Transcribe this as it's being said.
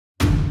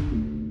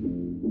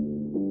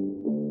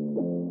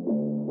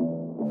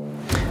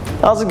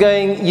How's it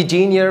going?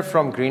 Eugene here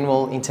from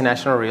Greenwell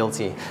International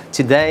Realty.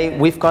 Today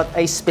we've got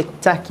a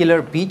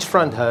spectacular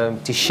beachfront home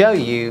to show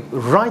you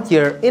right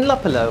here in La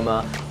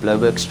Paloma,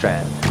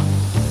 Bloubergstrand.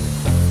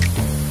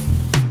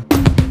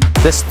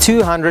 This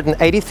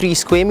 283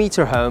 square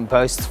meter home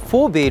boasts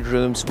 4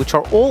 bedrooms which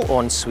are all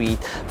en suite,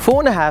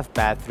 4.5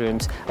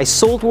 bathrooms, a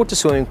saltwater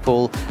swimming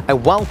pool, a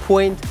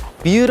WellPoint,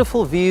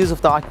 beautiful views of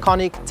the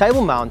iconic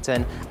Table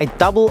Mountain, a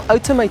double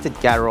automated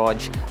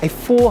garage, a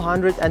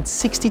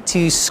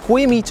 462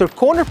 square meter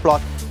corner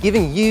plot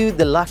giving you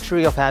the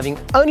luxury of having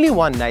only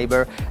one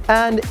neighbor,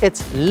 and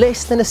it's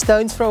less than a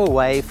stone's throw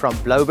away from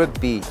Blouberg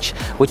Beach,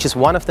 which is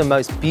one of the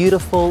most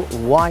beautiful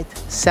white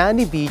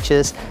sandy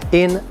beaches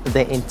in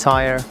the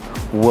entire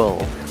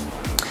world.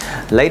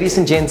 Ladies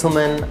and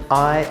gentlemen,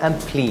 I am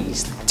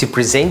pleased to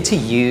present to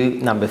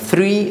you number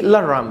 3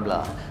 La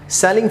Rambla,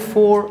 selling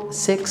for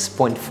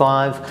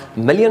 6.5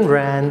 million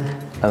rand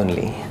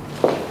only.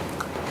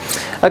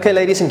 Okay,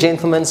 ladies and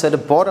gentlemen, so the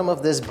bottom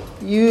of this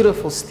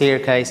beautiful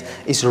staircase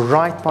is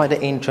right by the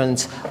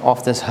entrance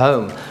of this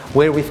home,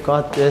 where we've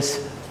got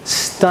this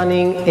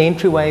stunning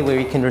entryway where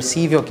you can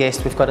receive your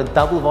guests. We've got a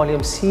double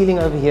volume ceiling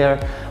over here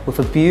with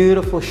a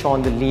beautiful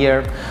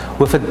chandelier,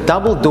 with a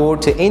double door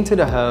to enter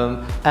the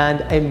home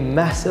and a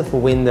massive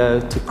window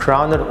to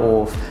crown it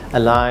off,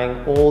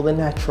 allowing all the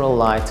natural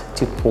light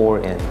to pour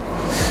in.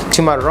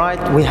 To my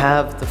right, we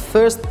have the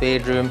first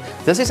bedroom.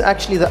 This is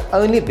actually the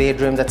only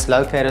bedroom that's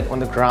located on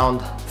the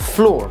ground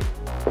floor.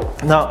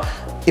 Now,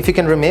 if you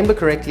can remember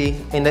correctly,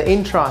 in the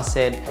intro I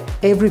said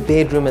every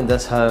bedroom in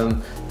this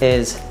home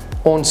is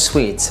en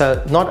suite.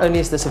 So not only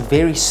is this a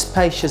very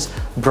spacious,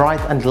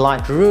 bright and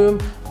light room,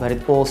 but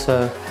it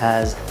also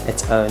has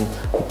its own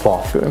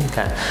bathroom.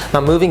 Okay. Now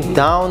moving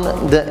down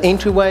the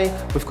entryway,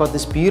 we've got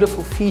this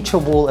beautiful feature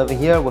wall over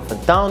here with a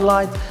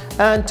downlight,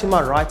 and to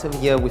my right over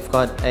here we've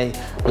got a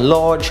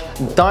large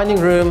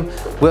dining room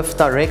with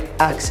direct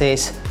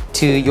access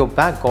to your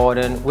back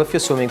garden with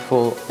your swimming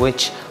pool,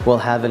 which we'll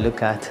have a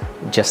look at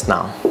just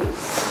now.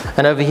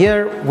 And over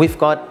here we've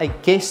got a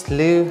guest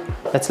loo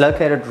that's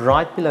located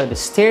right below the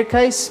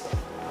staircase,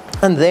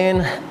 and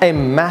then a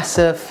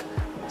massive,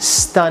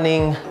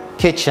 stunning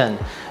kitchen.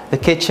 The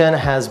kitchen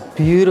has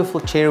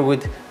beautiful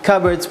cherrywood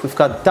cupboards. We've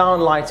got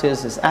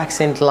downlighters, there's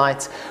accent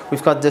lights.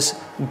 We've got this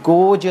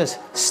gorgeous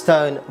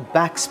stone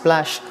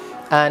backsplash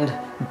and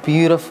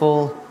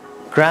beautiful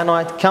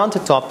granite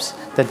countertops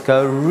that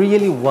go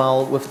really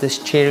well with this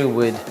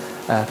cherrywood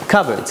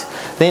cupboard.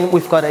 Then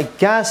we've got a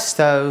gas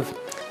stove.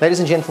 Ladies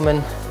and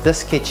gentlemen,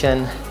 this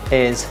kitchen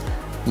is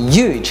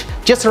huge.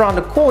 Just around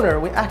the corner,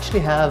 we actually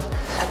have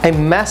a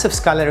massive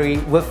scullery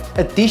with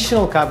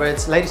additional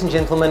cupboards. Ladies and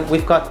gentlemen,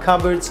 we've got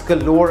cupboards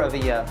galore over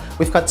here.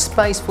 We've got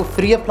space for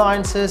 3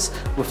 appliances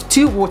with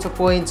 2 water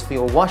points for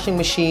your washing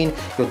machine,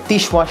 your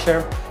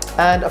dishwasher,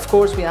 and of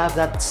course we have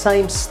that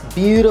same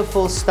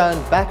beautiful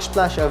stone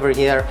backsplash over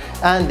here,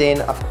 and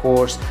then of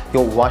course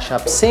your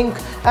wash-up sink,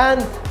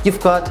 and you've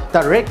got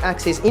direct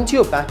access into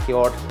your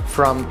backyard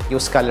from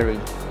your scullery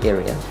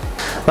area.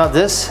 Now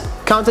this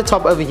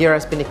countertop over here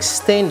has been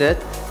extended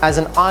as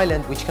an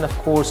island, which can of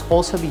course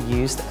also be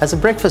used as a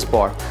breakfast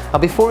bar. Now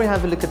before we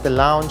have a look at the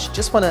lounge,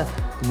 just want to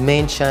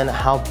mention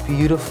how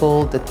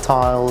beautiful the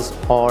tiles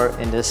are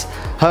in this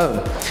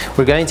home.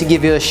 We're going to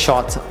give you a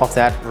shot of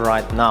that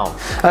right now.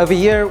 Over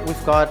here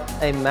we've got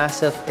a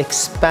massive,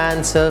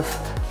 expansive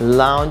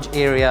lounge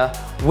area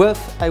with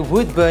a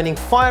wood burning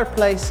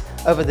fireplace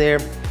over there.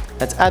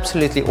 That's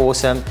absolutely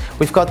awesome.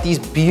 We've got these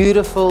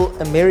beautiful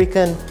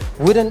American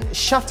wooden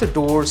shutter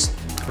doors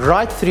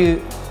right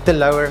through the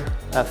lower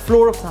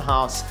floor of the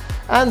house.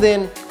 And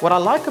then what I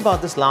like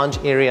about this lounge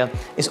area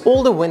is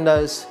all the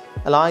windows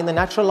allowing the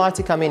natural light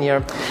to come in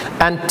here,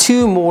 and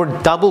 2 more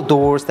double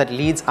doors that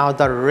leads out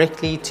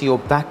directly to your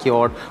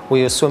backyard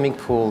where your swimming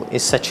pool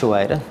is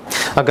situated.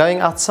 Now going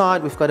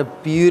outside, we've got a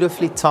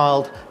beautifully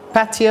tiled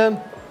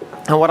patio.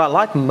 And what I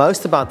like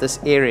most about this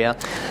area,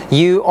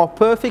 you are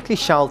perfectly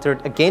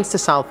sheltered against the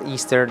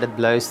southeaster that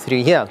blows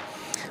through here.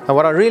 And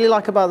what I really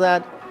like about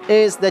that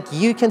is that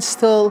you can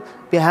still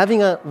be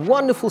having a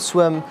wonderful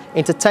swim,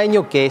 entertain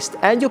your guests,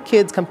 and your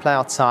kids can play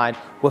outside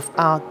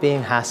without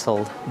being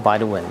hassled by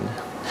the wind.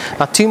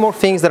 Now 2 more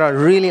things that I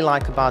really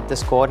like about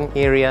this garden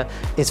area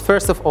is,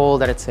 first of all,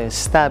 that it's an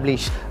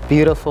established,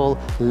 beautiful,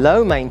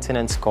 low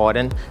maintenance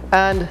garden,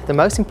 and the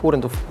most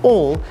important of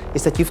all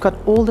is that you've got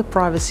all the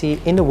privacy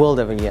in the world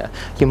over here.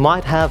 You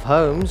might have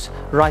homes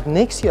right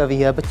next to you over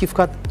here, but you've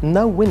got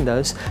no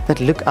windows that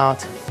look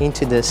out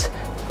into this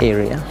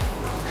area.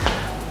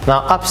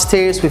 Now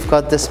upstairs we've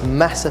got this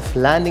massive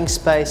landing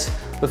space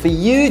with a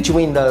huge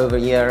window over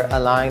here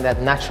allowing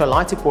that natural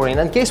light to pour in.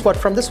 And guess what?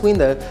 From this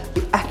window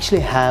you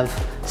actually have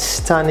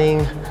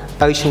stunning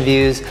ocean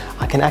views.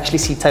 I can actually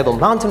see Table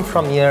Mountain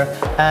from here,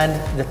 and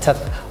the tip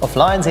of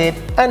Lion's Head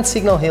and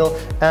Signal Hill,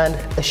 and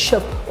a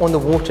ship on the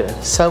water.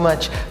 So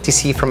much to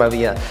see from over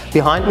here.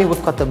 Behind me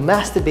we've got the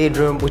master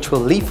bedroom, which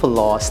we'll leave for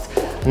last.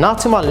 Now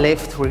to my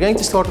left, we're going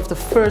to start with the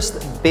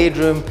first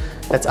bedroom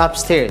that's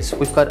upstairs.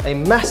 We've got a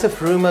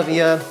massive room over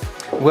here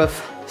with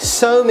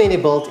so many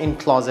built-in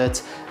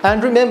closets.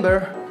 And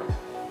remember,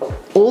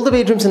 all the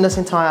bedrooms in this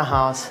entire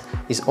house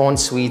is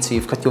ensuite, so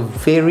you've got your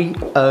very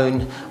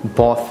own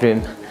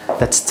bathroom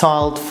that's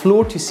tiled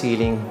floor to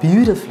ceiling,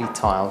 beautifully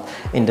tiled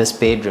in this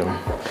bedroom.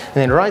 And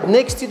then right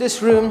next to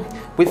this room,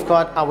 we've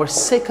got our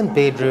second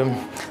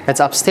bedroom that's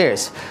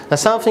upstairs. Now,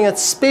 something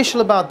that's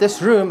special about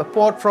this room,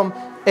 apart from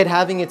it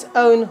having its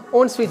own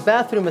ensuite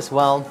bathroom as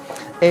well,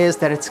 is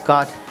that it's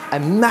got a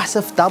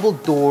massive double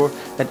door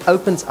that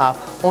opens up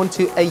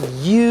onto a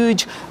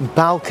huge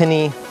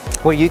balcony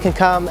where you can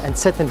come and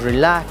sit and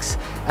relax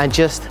and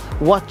just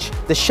watch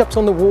the ships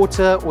on the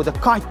water or the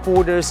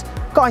kiteboarders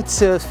kite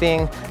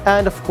surfing.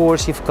 And of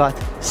course, you've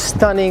got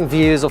stunning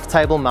views of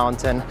Table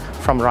Mountain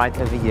from right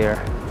over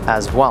here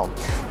as well.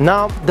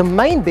 Now, the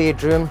main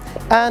bedroom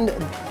and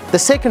the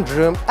second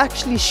room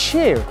actually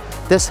share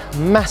this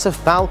massive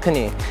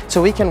balcony,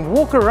 so we can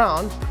walk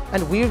around,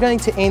 and we're going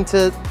to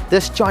enter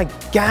this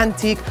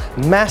gigantic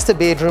master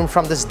bedroom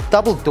from this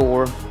double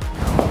door.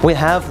 We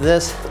have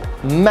this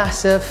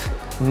massive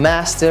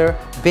master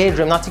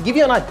bedroom. Now, to give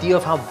you an idea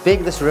of how big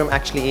this room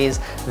actually is,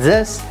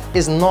 this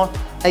is not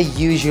a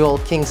usual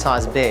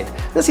king-size bed.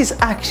 This is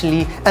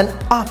actually an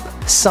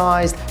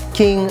upsized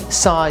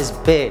king-size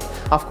bed.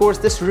 Of course,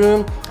 this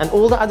room and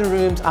all the other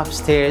rooms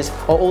upstairs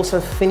are also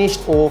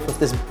finished off with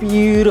this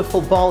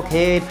beautiful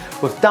bulkhead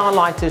with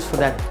downlighters for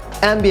that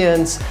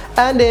ambience.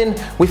 And then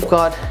we've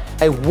got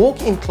a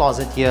walk-in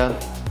closet here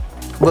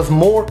with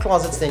more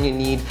closets than you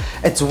need.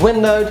 It's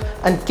windowed,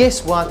 and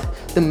guess what?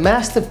 The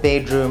master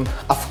bedroom,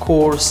 of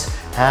course,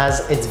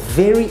 has its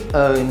very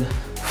own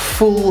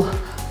full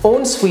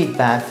ensuite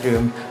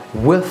bathroom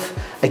with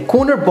a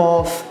corner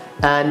bath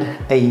and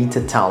a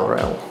heated towel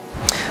rail.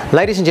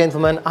 Ladies and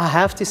gentlemen, I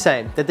have to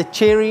say that the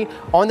cherry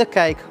on the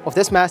cake of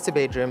this master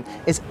bedroom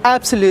is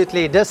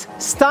absolutely this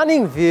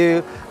stunning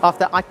view of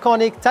the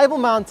iconic Table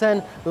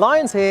Mountain,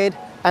 Lion's Head,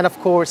 and of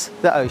course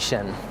the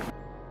ocean.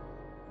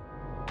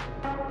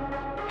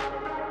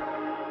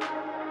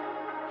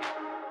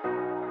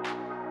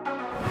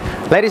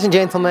 Ladies and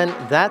gentlemen,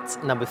 that's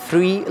number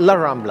 3 La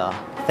Rambla.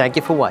 Thank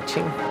you for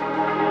watching.